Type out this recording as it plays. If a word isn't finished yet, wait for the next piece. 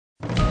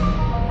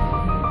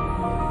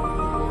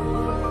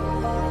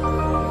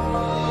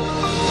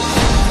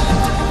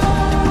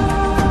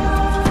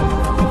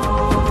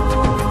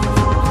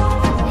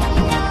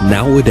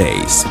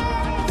Nowadays,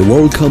 the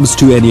world comes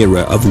to an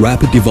era of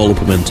rapid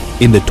development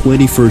in the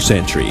 21st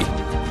century.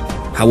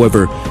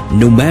 However,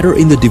 no matter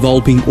in the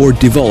developing or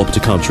developed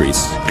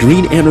countries,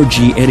 green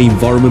energy and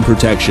environment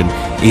protection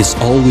is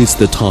always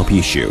the top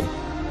issue.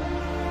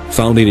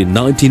 Founded in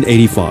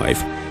 1985,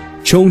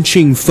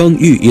 Chongqing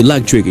Fengyu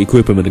Electric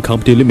Equipment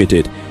Company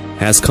Limited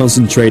has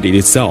concentrated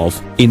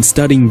itself in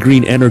studying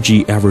green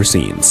energy ever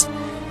since,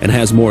 and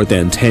has more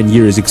than 10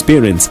 years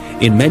experience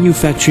in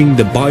manufacturing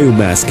the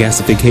biomass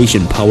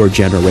gasification power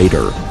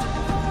generator.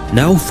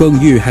 Now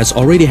Fengyu has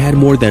already had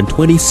more than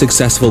 20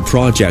 successful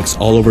projects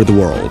all over the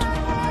world,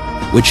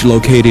 which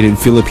located in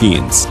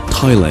Philippines,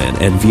 Thailand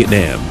and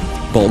Vietnam,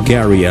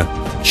 Bulgaria,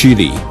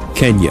 Chile,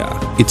 Kenya,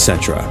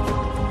 etc.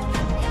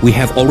 We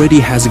have already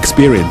has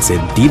experience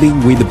in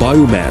dealing with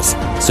biomass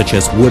such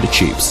as wood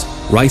chips,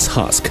 rice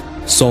husk,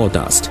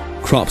 sawdust,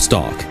 crop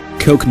stalk,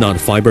 coconut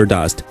fiber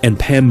dust and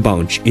palm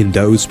bunch in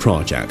those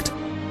projects.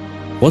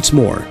 What's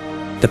more,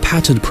 the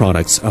patent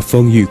products of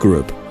Fengyu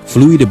Group,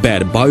 fluid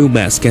bed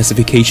biomass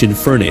gasification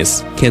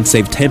furnace, can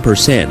save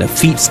 10% of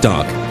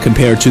feedstock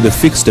compared to the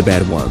fixed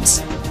bed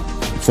ones.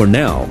 For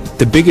now,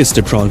 the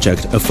biggest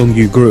project of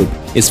Fengyu Group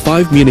is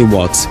 5 million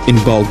watts in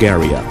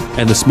Bulgaria,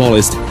 and the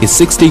smallest is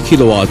 60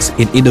 kilowatts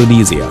in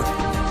Indonesia.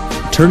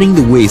 Turning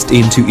the waste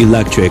into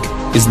electric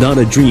is not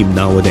a dream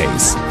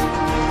nowadays.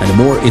 And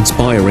more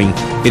inspiring,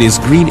 it is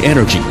green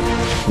energy,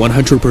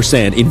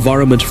 100%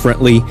 environment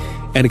friendly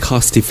and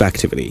cost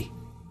effectively.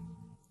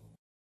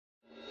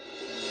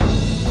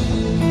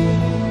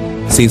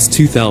 Since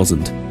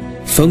 2000,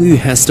 Fengyu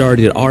has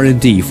started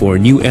R&D for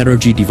new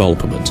energy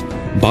development,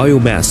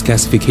 biomass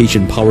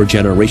gasification power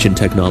generation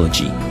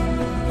technology.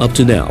 Up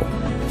to now,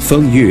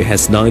 Fengyu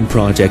has 9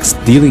 projects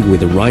dealing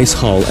with rice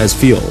hull as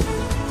fuel,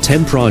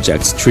 10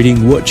 projects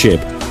treating wood chip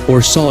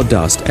or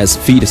sawdust as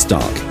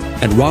feedstock,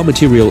 and raw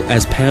material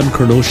as palm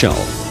kernel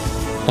shell.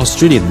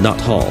 Australian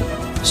nut hull,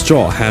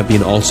 straw have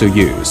been also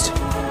used.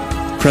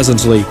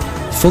 Presently,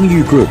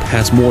 Fengyu Group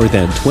has more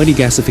than 20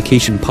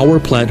 gasification power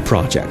plant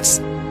projects,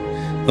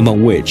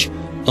 among which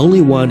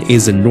only one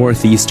is in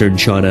northeastern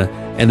China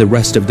and the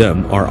rest of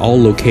them are all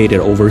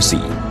located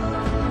overseas.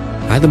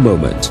 At the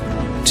moment,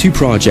 2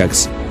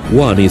 projects,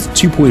 one is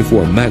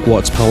 2.4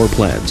 megawatts power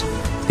plant,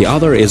 the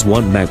other is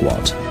 1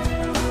 megawatt.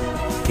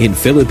 In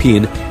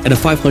Philippines and a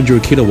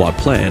 500 kilowatt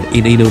plant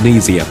in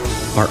Indonesia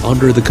are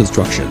under the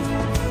construction,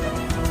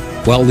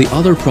 while the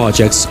other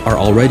projects are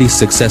already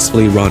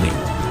successfully running.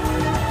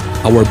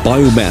 Our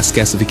biomass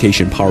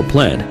gasification power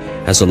plant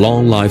has a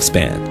long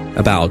lifespan,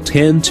 about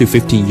 10 to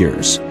 15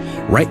 years.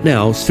 Right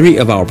now, 3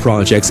 of our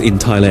projects in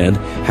Thailand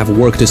have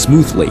worked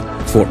smoothly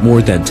for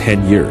more than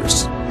 10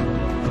 years.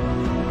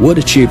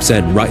 Wood chips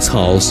and rice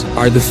hulls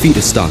are the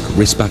feedstock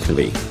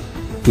respectively.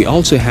 We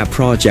also have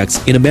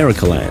projects in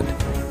Americaland,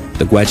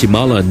 the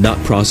Guatemala Nut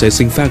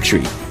Processing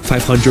Factory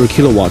 500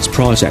 kilowatts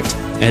project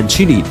and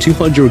Chile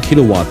 200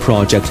 kilowatt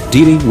project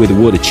dealing with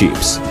wood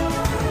chips.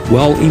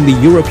 While in the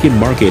European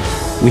market,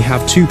 we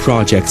have 2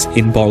 projects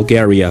in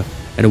Bulgaria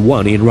and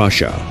 1 in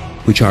Russia,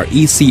 which are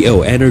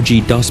ECO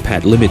Energy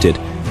Dustpad Limited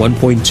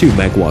 1.2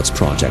 megawatts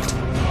project,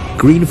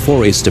 Green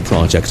Forest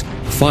project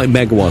 5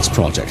 megawatts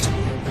project,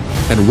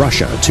 and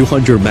Russia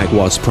 200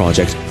 megawatts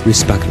project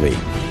respectively,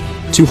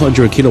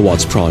 200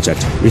 kilowatts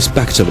project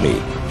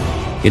respectively.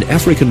 In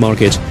African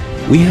market,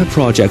 we have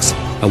projects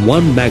a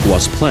 1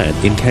 megawatts plant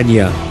in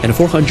Kenya and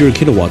 400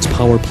 kilowatts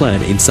power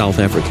plant in South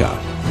Africa.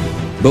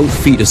 Both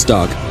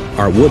feedstock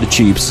are wood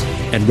chips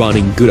and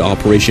running good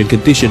operation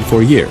condition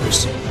for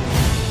years.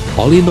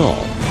 All in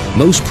all,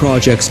 most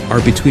projects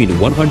are between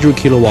 100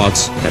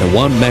 kilowatts and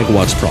 1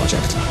 megawatts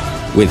project,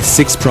 with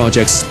 6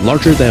 projects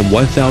larger than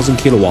 1000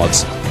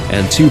 kilowatts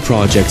and 2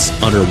 projects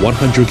under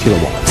 100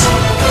 kilowatts.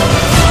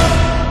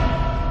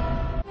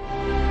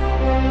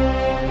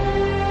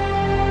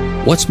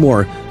 What's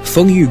more,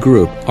 Fengyu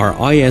Group are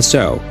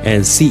ISO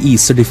and CE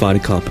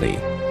certified company,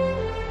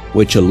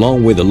 which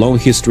along with a long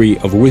history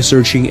of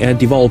researching and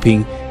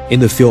developing in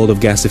the field of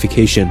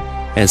gasification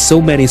and so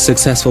many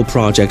successful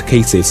project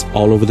cases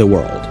all over the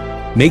world,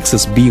 makes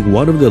us being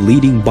one of the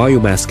leading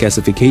biomass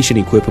gasification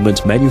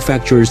equipment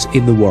manufacturers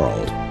in the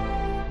world.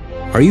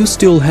 Are you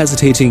still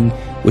hesitating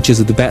which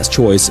is the best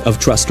choice of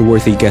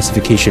trustworthy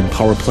gasification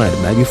power plant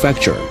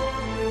manufacturer?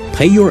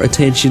 Pay your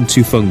attention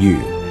to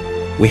Fengyu.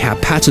 We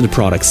have patent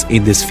products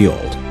in this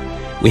field.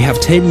 We have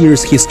 10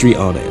 years history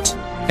on it,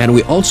 and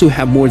we also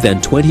have more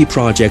than 20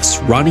 projects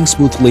running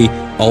smoothly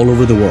all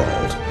over the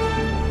world.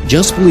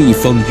 Just believe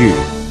Fengyu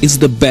is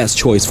the best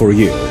choice for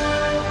you.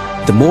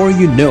 The more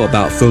you know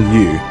about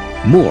Fengyu,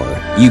 more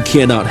you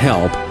cannot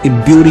help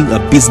in building a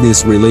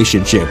business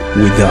relationship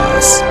with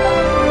us.